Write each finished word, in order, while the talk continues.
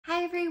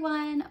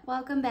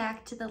welcome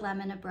back to The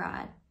Lemon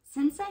Abroad.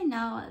 Since I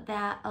know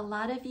that a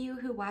lot of you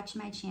who watch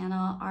my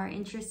channel are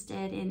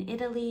interested in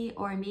Italy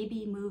or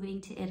maybe moving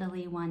to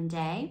Italy one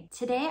day,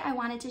 today I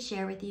wanted to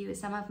share with you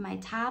some of my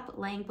top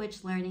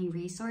language learning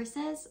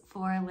resources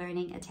for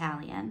learning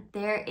Italian.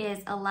 There is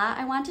a lot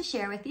I want to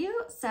share with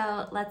you,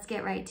 so let's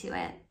get right to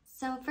it.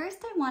 So first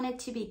I wanted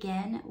to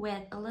begin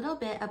with a little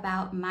bit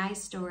about my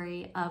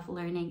story of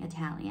learning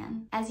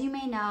Italian. As you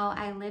may know,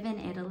 I live in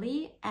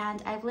Italy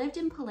and I've lived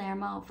in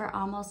Palermo for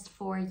almost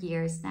 4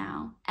 years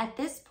now. At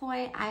this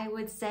point, I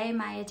would say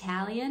my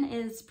Italian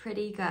is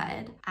pretty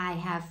good. I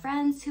have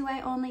friends who I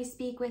only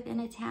speak with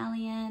in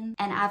Italian,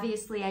 and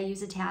obviously I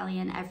use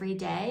Italian every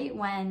day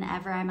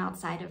whenever I'm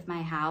outside of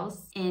my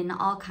house in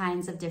all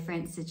kinds of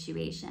different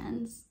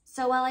situations.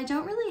 So while I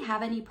don't really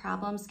have any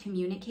problems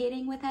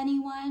communicating with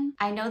anyone,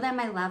 I know that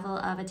my level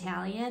of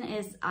Italian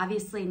is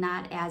obviously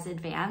not as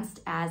advanced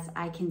as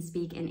I can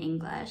speak in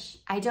English.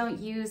 I don't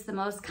use the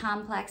most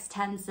complex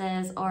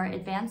tenses or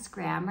advanced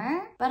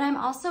grammar, but I'm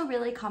also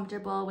really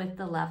comfortable with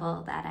the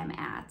level that I'm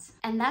at.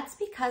 And that's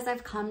because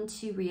I've come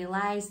to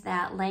realize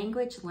that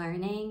language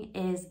learning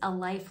is a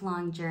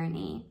lifelong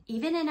journey.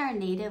 Even in our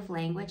native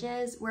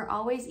languages, we're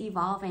always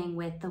evolving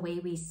with the way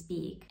we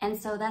speak. And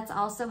so that's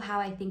also how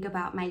I think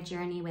about my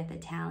journey with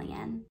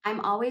Italian. I'm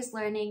always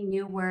learning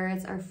new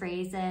words or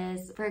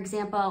phrases. For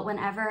example,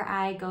 whenever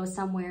I go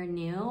somewhere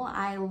new,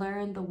 I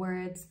learn the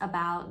words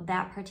about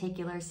that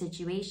particular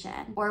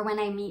situation. Or when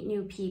I meet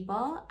new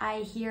people,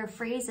 I hear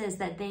phrases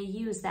that they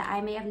use that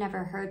I may have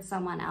never heard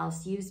someone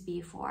else use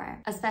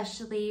before,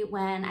 especially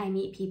when I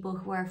meet people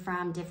who are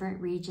from different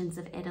regions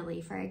of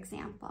Italy, for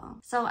example.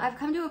 So I've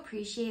come to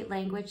appreciate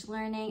language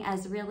learning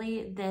as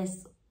really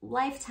this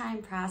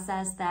lifetime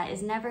process that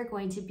is never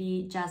going to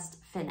be just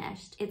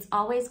finished. It's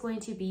always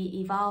going to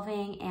be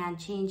evolving and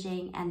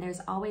changing, and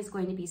there's always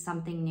going to be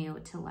something new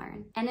to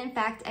learn. And in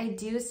fact, I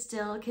do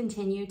still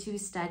continue to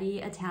study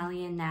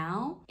Italian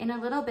now. In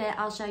a little bit,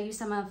 I'll show you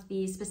some of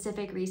the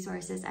specific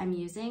resources I'm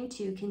using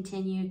to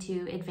continue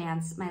to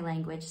advance my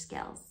language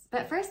skills.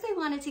 But first I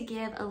wanted to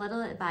give a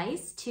little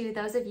advice to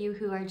those of you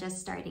who are just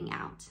starting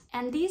out.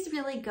 And these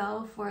really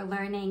go for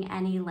learning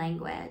any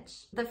language.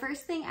 The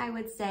first thing I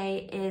would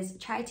say is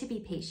try to be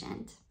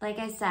patient. Like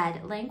I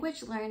said,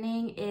 language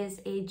learning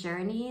is a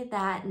journey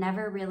that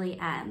never really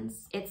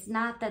ends. It's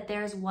not that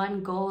there's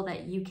one goal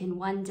that you can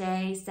one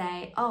day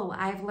say, oh,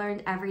 I've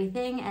learned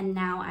everything and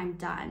now I'm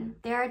done.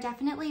 There are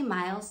definitely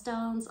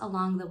milestones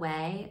along the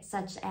way,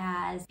 such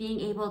as being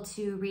able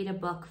to read a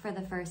book for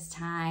the first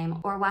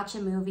time or watch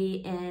a movie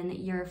in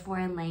your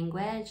foreign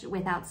language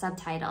without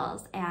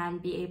subtitles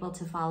and be able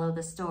to follow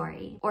the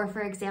story. Or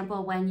for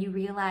example, when you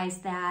realize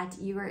that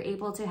you are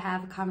able to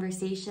have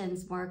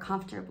conversations more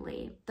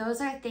comfortably.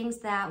 Those are things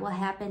that will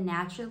happen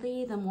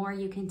naturally the more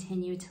you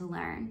continue to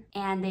learn,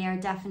 and they are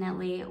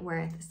definitely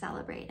worth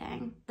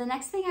celebrating. The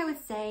next thing I would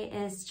say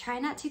is try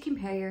not to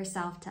compare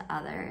yourself to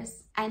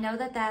others. I know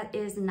that that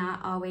is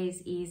not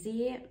always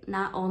easy,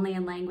 not only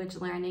in language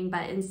learning,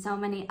 but in so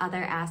many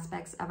other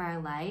aspects of our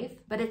life.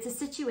 But it's a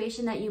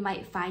situation that you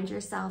might find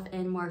yourself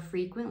in more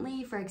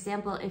frequently. For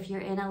example, if you're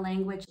in a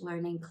language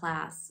learning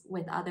class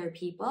with other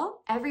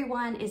people,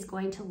 everyone is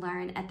going to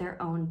learn at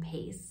their own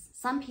pace.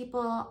 Some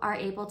people are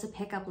able to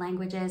pick up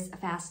languages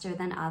faster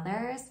than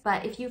others,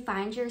 but if you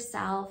find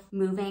yourself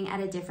moving at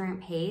a different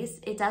pace,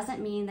 it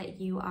doesn't mean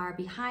that you are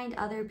behind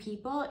other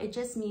people. It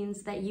just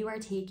means that you are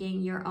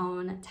taking your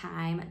own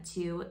time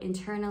to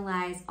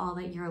internalize all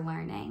that you're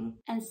learning.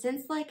 And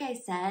since, like I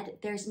said,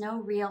 there's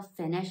no real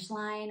finish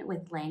line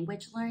with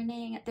language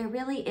learning, there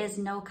really is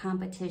no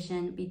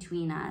competition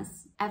between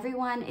us.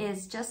 Everyone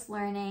is just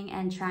learning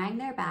and trying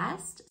their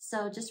best,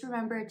 so just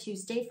remember to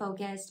stay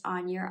focused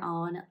on your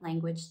own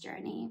language journey.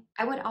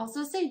 I would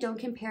also say don't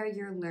compare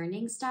your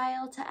learning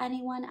style to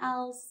anyone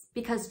else,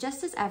 because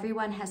just as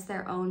everyone has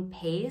their own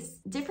pace,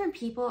 different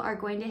people are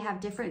going to have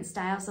different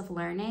styles of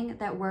learning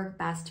that work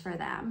best for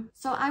them.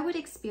 So I would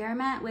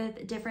experiment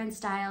with different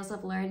styles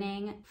of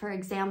learning. For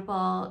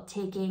example,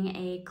 taking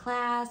a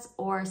class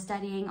or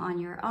studying on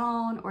your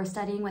own or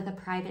studying with a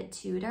private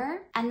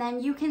tutor, and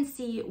then you can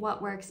see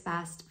what works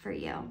best for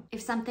you.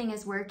 If something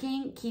is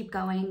working, keep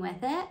going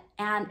with it.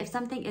 And if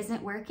something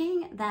isn't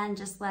working, then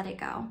just let it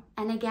go.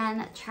 And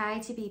again, try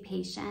to be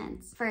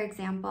patient. For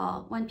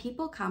example, when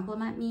people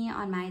compliment me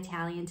on my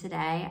Italian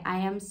today, I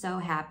am so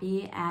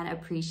happy and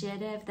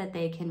appreciative that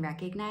they can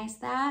recognize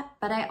that.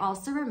 But I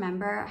also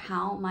remember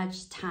how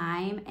much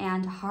time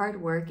and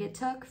hard work it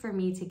took for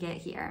me to get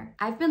here.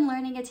 I've been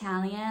learning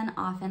Italian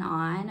off and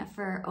on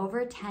for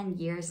over 10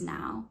 years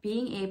now.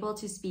 Being able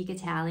to speak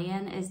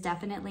Italian is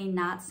definitely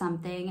not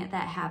something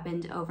that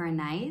happened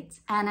overnight.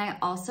 And I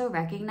also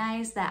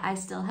recognize that I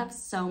still have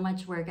so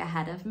much work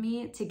ahead of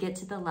me to get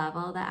to the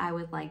level that I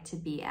would like to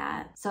be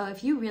at. So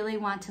if you really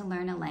want to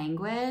learn a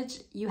language,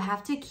 you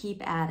have to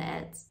keep at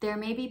it. There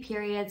may be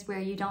periods where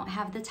you don't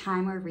have the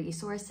time or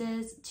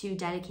resources to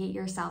dedicate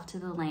yourself to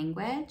the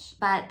language,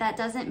 but that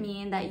doesn't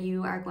mean that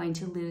you are going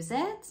to lose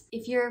it.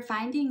 If you're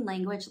finding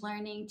language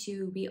learning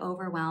to be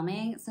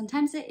overwhelming,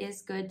 sometimes it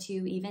is good to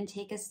even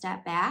take a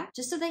step back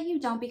just so that you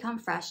don't become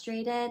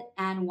frustrated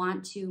and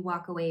want to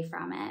walk away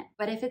from it.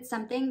 But if it's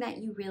something that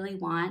you really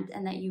want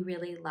and that you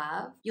really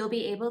love, you'll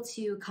be able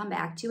to come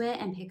back to it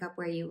and pick up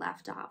where you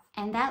left off.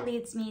 And that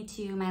leads me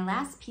to my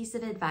last piece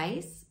of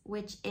advice,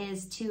 which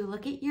is to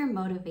look at your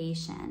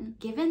motivation.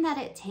 Given that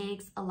it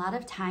takes a lot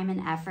of time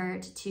and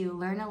effort to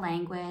learn a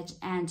language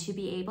and to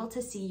be able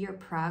to see your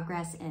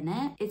progress in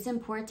it, it's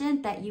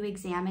important that you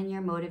examine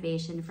your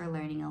motivation for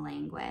learning a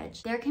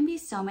language. There can be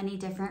so many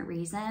different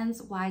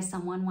reasons why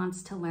someone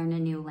wants to learn a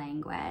new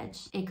language.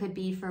 It could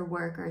be for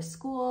work or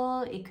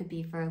school, it could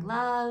be for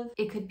love,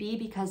 it could be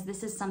because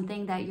this is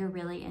something that you're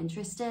really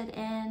interested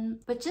in,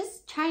 but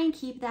just try and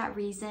keep that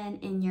reason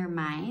in your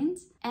mind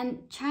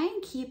and try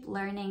and keep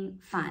learning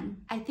fun.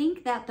 I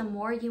think that the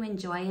more you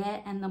enjoy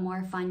it and the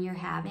more fun you're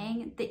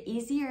having, the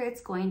easier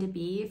it's going to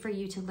be for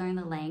you to learn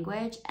the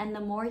language, and the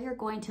more you're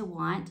going to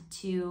want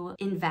to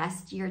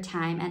invest your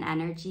time and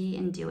energy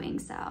in doing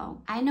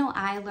so. I know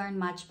I learn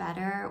much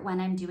better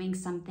when I'm doing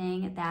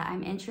something that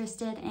I'm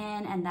interested in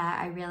and that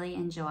I really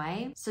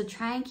enjoy. So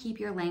try and keep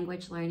your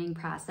language learning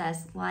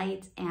process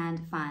light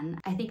and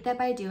fun. I think that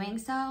by doing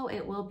so,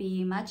 it will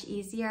be much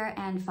easier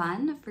and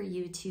fun for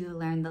you to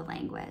learn the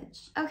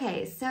language.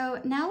 Okay, so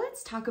now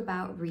let's talk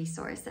about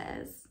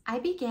resources. I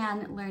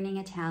began learning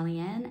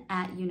Italian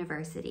at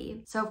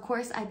university. So of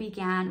course I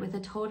began with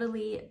a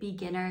totally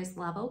beginner's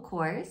level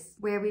course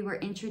where we were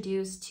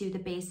introduced to the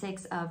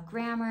basics of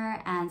grammar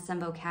and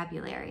some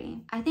vocabulary.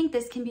 I think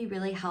this can be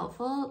really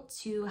helpful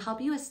to help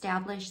you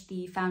establish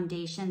the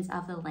foundations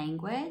of the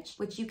language,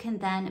 which you can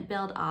then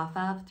build off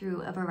of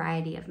through a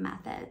variety of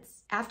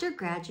methods. After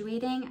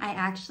graduating, I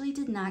actually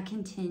did not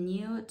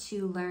continue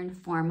to learn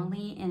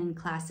formally in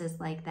classes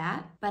like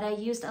that, but I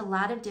used a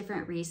lot of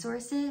different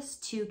resources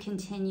to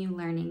continue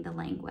learning the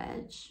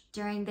language.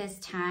 During this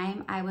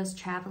time, I was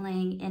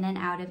traveling in and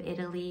out of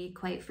Italy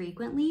quite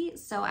frequently,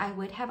 so I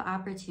would have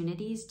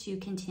opportunities to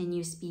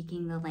continue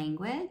speaking the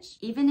language.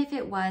 Even if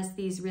it was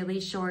these really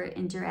short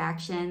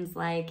interactions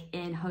like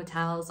in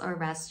hotels or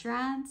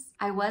restaurants,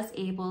 I was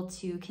able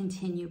to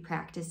continue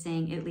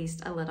practicing at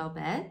least a little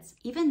bit.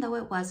 Even though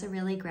it was a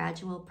really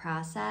gradual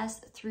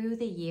process, through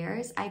the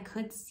years, I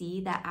could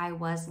see that I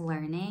was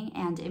learning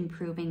and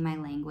improving my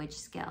language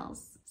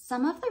skills.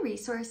 Some of the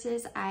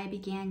resources I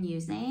began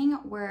using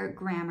were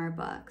grammar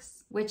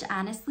books, which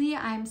honestly,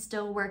 I'm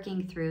still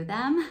working through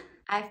them.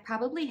 I've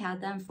probably had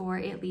them for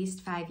at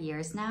least 5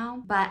 years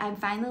now, but I'm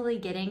finally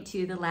getting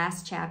to the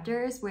last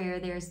chapters where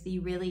there's the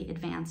really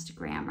advanced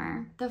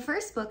grammar. The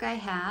first book I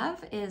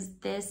have is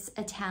this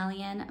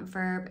Italian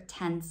verb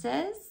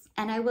tenses.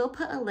 And I will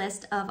put a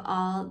list of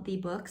all the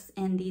books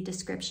in the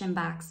description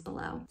box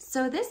below.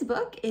 So this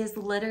book is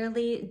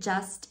literally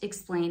just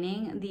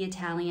explaining the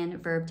Italian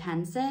verb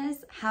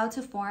tenses, how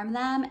to form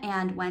them,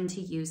 and when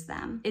to use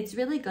them. It's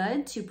really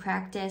good to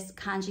practice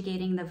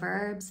conjugating the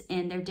verbs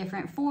in their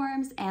different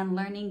forms and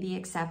learning the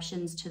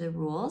exceptions to the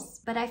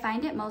rules. But I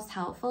find it most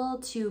helpful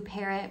to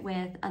pair it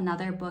with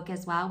another book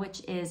as well,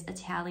 which is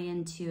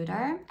Italian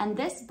Tutor. And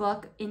this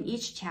book, in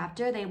each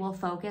chapter, they will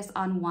focus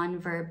on one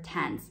verb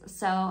tense.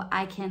 So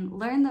I can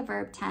learn the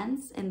verb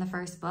tense in the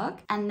first book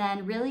and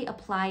then really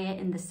apply it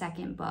in the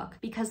second book,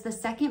 because the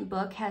second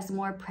book has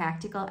more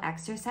practical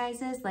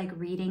exercises like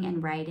reading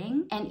and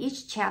writing, and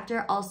each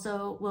chapter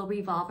also will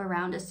revolve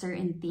around a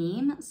certain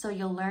theme, so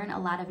you'll learn a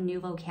lot of new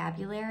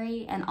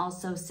vocabulary and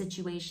also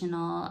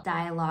situational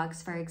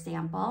dialogues, for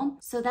example.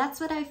 So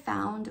that's what I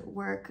found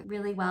work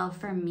really well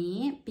for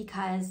me,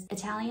 because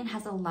Italian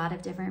has a lot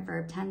of different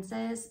verb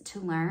tenses to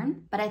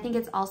learn, but I think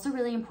it's also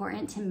really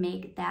important to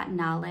make that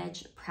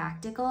knowledge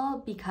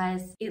practical, because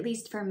at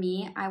least for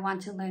me, I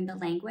want to learn the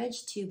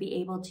language to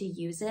be able to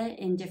use it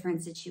in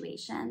different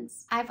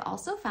situations. I've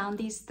also found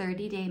these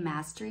 30-day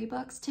mastery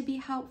books to be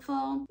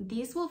helpful.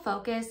 These will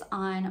focus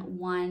on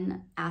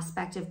one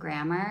aspect of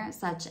grammar,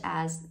 such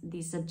as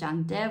the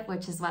subjunctive,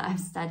 which is what I'm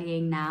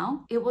studying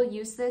now. It will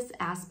use this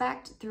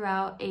aspect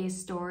throughout a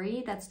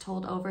story that's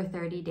told over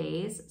 30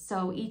 days.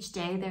 So each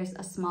day there's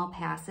a small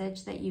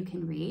passage that you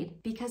can read.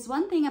 Because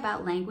one thing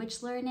about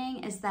language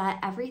learning is that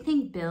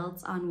everything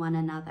builds on one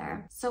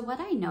another. So what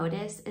I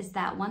notice is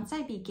that once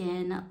I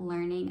begin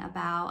learning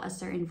about a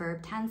certain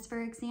verb tense,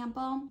 for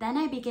example, then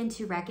I begin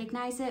to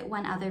recognize it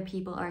when other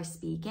people are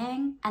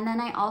speaking, and then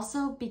I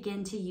also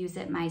begin to use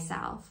it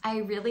myself. I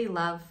really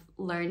love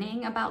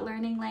learning about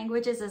learning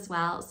languages as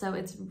well. So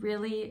it's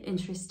really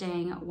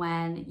interesting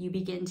when you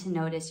begin to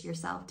notice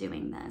yourself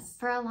doing this.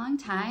 For a long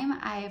time,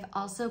 I've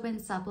also been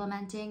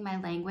supplementing my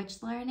language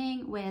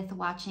learning with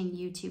watching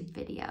YouTube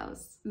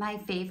videos. My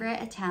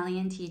favorite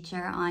Italian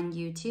teacher on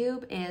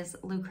YouTube is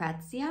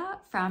Lucrezia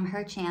from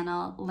her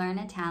channel Learn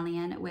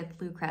Italian with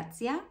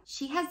Lucrezia.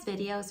 She has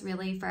videos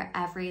really for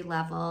every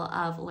level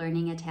of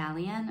learning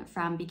Italian,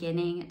 from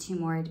beginning to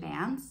more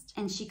advanced,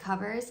 and she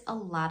covers a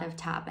lot of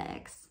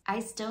topics. I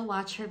still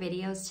watch her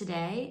videos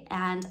today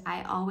and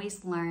I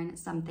always learn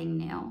something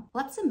new.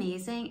 What's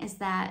amazing is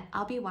that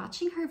I'll be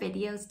watching her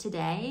videos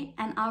today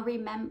and I'll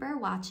remember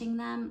watching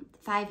them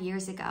 5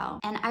 years ago.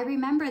 And I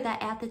remember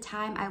that at the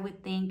time I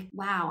would think,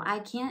 wow, I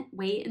can't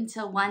wait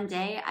until one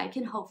day I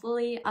can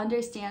hopefully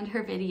understand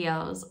her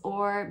videos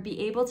or be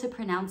able to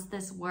pronounce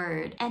this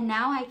word. And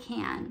now I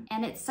can.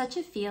 And it's such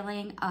a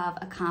feeling of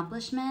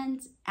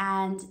accomplishment.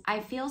 And I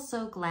feel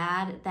so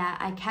glad that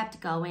I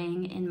kept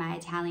going in my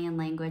Italian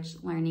language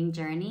learning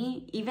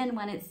journey, even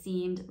when it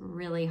seemed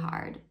really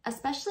hard.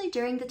 Especially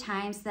during the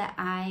times that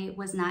I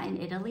was not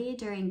in Italy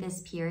during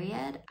this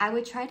period, I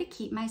would try to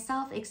keep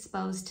myself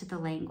exposed to the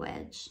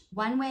language.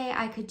 One way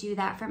I could do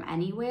that from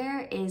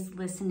anywhere is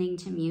listening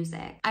to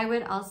music. I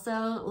would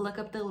also look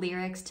up the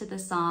lyrics to the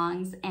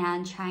songs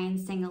and try and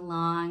sing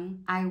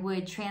along. I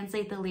would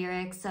translate the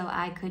lyrics so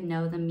I could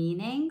know the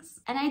meanings.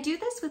 And I do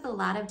this with a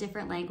lot of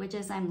different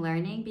languages I'm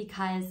learning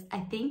because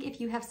I think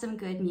if you have some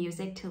good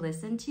music to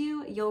listen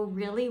to, you'll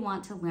really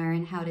want to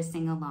learn how to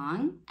sing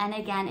along. And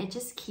again, it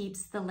just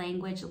keeps the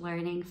language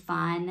learning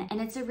fun.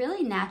 And it's a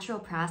really natural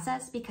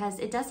process because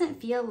it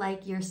doesn't feel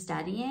like you're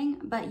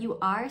studying, but you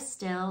are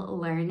still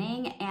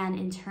learning and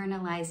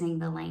internalizing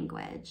the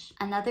language.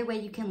 Another way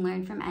you can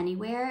learn from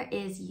anywhere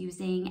is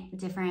using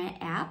different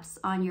apps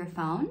on your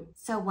phone.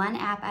 So one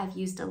app I've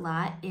used a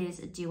lot is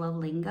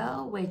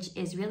Duolingo, which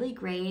is really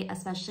great,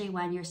 especially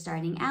when you're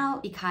starting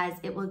out, because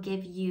it will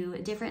give you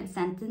different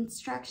sentence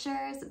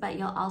structures, but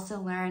you'll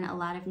also learn a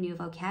lot of new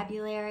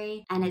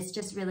vocabulary, and it's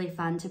just really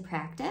fun to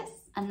practice.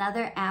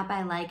 Another app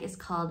I like is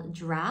called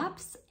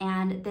Drops,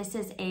 and this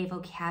is a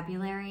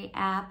vocabulary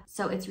app,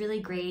 so it's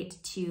really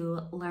great to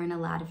learn a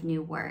lot of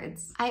new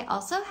words. I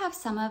also have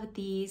some of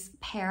these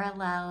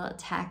parallel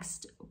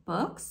text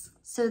books.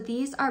 So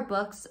these are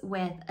books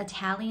with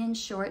Italian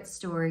short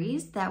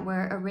stories that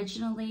were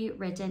originally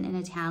written in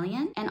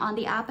Italian, and on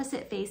the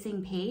opposite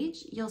facing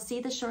page, you'll see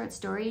the short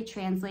story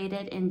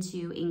translated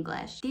into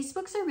English. These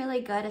books are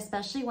really good,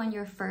 especially when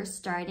you're first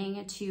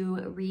starting to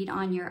read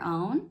on your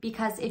own,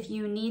 because if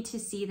you need to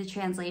see the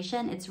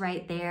translation, it's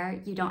right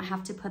there. You don't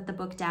have to put the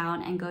book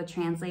down and go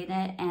translate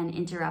it and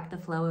interrupt the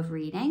flow of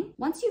reading.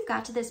 Once you've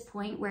got to this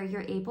point where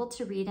you're able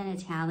to read in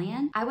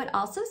Italian, I would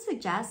also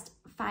suggest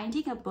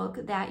finding a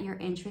book that you're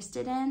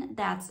interested in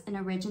that's an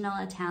original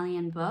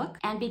Italian book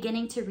and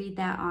beginning to read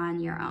that on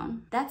your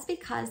own. That's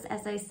because,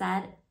 as I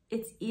said,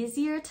 it's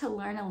easier to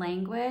learn a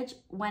language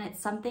when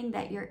it's something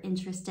that you're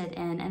interested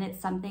in and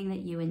it's something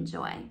that you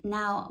enjoy.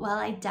 Now, while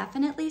I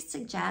definitely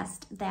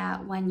suggest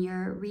that when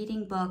you're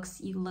reading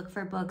books, you look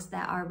for books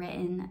that are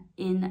written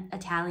in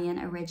Italian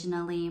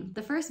originally,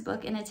 the first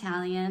book in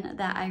Italian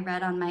that I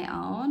read on my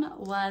own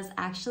was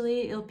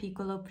actually Il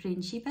Piccolo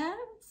Principe.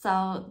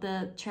 So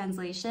the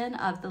translation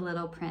of The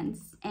Little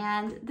Prince.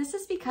 And this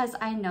is because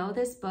I know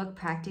this book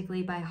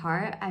practically by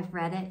heart. I've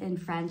read it in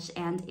French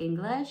and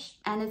English,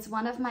 and it's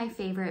one of my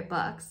favorite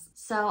books.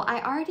 So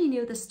I already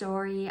knew the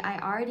story, I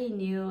already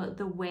knew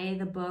the way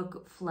the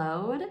book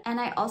flowed, and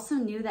I also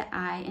knew that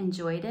I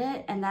enjoyed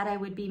it and that I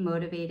would be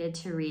motivated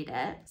to read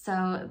it.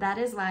 So that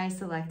is why I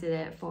selected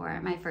it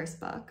for my first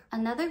book.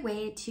 Another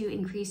way to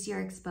increase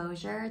your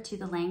exposure to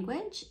the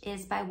language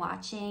is by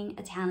watching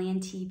Italian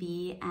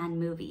TV and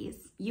movies.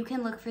 You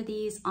can look for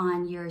these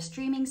on your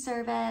streaming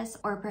service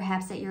or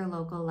perhaps at your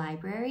local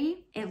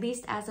library. At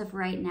least as of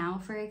right now,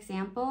 for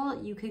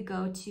example, you could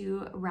go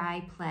to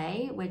Rai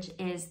Play, which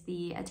is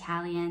the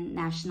Italian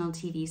national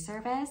TV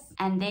service,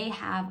 and they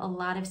have a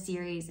lot of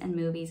series and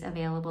movies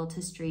available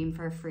to stream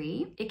for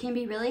free. It can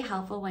be really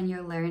helpful when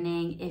you're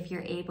learning if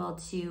you're able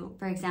to,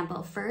 for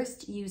example,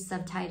 first use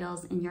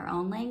subtitles in your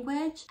own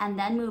language and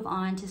then move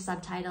on to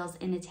subtitles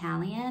in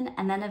Italian,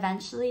 and then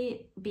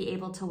eventually be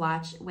able to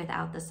watch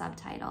without the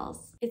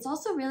subtitles. It's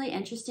also really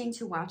interesting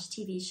to watch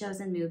TV shows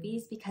and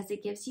movies because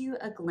it gives you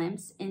a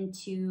glimpse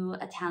into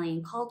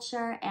Italian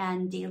culture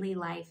and daily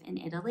life in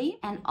Italy,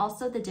 and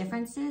also the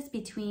differences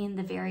between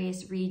the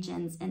various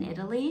regions in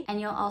Italy.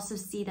 And you'll also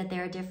see that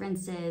there are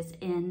differences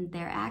in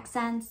their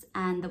accents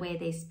and the way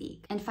they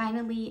speak. And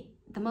finally,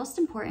 the most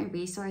important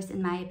resource,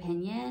 in my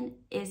opinion,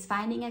 is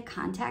finding a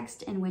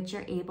context in which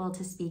you're able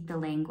to speak the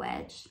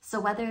language. So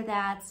whether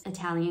that's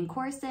Italian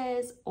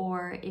courses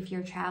or if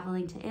you're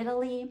traveling to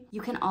Italy, you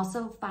can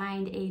also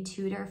find a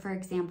tutor, for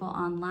example,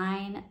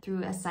 online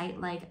through a site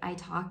like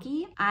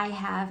Italki. I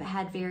have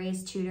had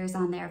various tutors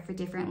on there for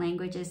different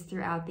languages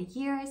throughout the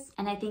years,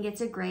 and I think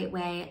it's a great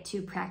way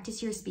to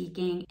practice your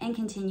speaking and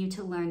continue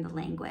to learn the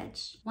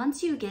language.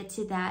 Once you get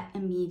to that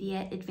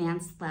immediate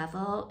advanced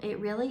level, it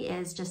really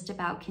is just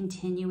about continuing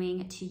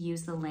continuing to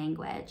use the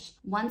language.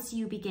 Once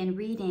you begin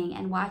reading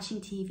and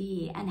watching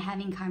TV and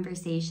having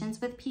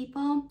conversations with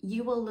people,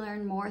 you will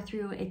learn more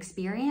through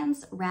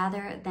experience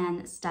rather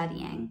than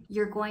studying.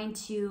 You're going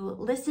to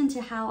listen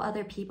to how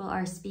other people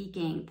are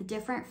speaking, the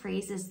different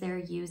phrases they're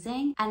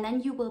using, and then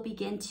you will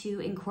begin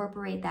to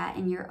incorporate that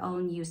in your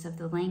own use of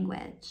the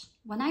language.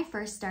 When I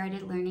first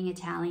started learning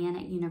Italian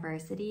at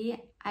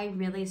university, I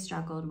really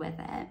struggled with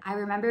it. I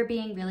remember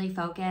being really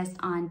focused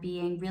on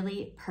being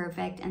really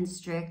perfect and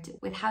strict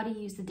with how to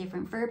use the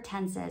different verb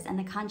tenses and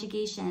the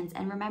conjugations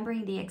and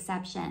remembering the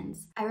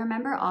exceptions. I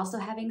remember also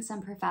having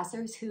some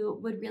professors who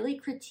would really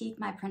critique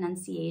my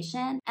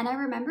pronunciation, and I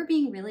remember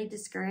being really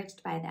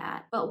discouraged by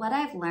that. But what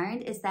I've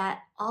learned is that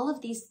all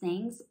of these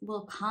things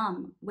will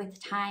come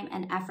with time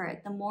and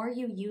effort. The more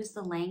you use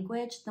the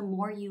language, the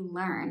more you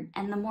learn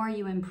and the more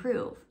you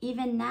improve.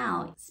 Even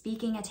now,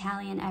 speaking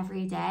Italian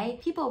every day,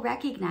 people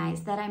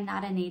recognize that I'm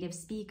not a native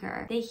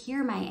speaker. They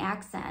hear my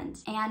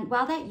accent. And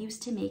while that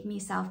used to make me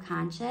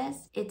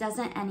self-conscious, it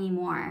doesn't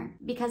anymore,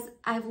 because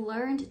I've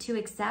learned to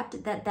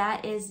accept that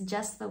that is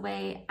just the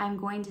way I'm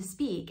going to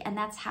speak, and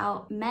that's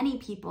how many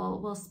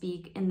people will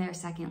speak in their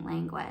second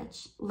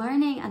language.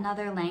 Learning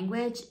another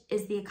language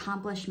is the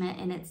accomplishment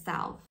in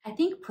itself. I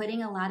think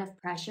putting a lot of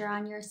pressure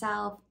on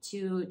yourself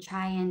to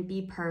try and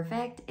be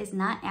perfect is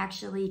not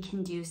actually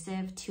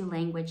conducive to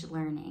language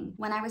learning.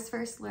 When I was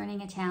first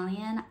learning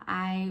Italian,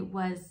 I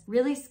was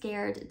really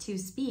scared to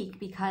speak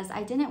because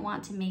I didn't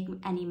want to make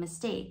any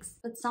mistakes.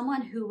 But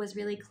someone who was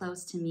really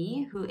close to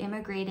me, who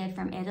immigrated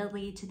from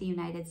Italy to the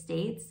United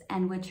States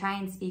and would try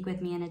and speak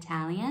with me in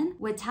Italian,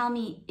 would tell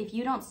me, if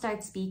you don't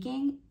start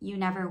speaking, you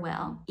never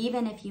will.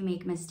 Even if you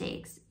make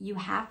mistakes, you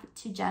have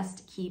to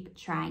just keep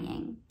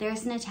trying.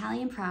 There's an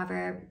Italian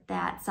proverb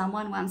that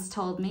someone once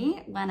told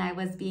me when I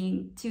was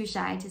being too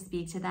shy to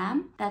speak to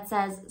them that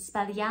says,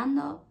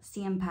 "Sbagliando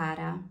si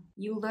impara."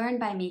 You learn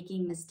by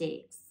making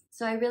mistakes.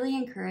 So I really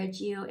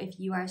encourage you, if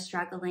you are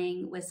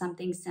struggling with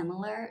something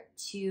similar,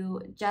 to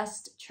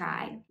just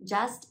try.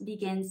 Just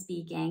begin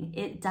speaking.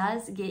 It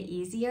does get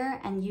easier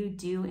and you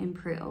do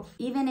improve.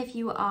 Even if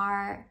you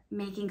are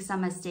making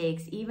some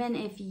mistakes, even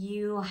if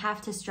you have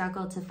to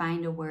struggle to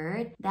find a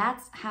word,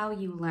 that's how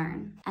you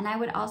learn. And I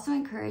would also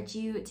encourage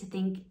you to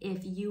think, if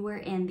you were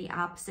in the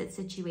opposite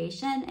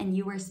situation and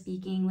you were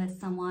speaking with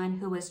someone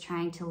who was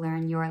trying to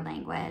learn your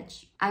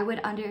language, I would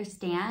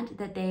understand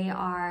that they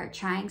are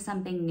trying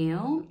something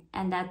new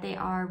and that they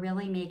are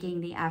really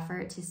making the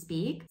effort to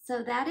speak.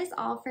 So that is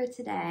all for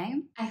today.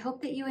 I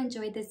hope that you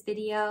enjoyed this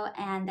video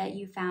and that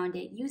you found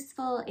it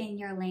useful in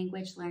your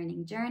language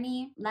learning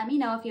journey. Let me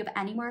know if you have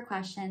any more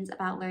questions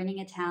about learning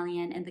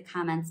Italian in the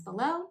comments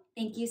below.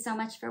 Thank you so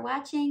much for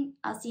watching.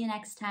 I'll see you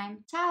next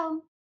time.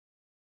 Ciao!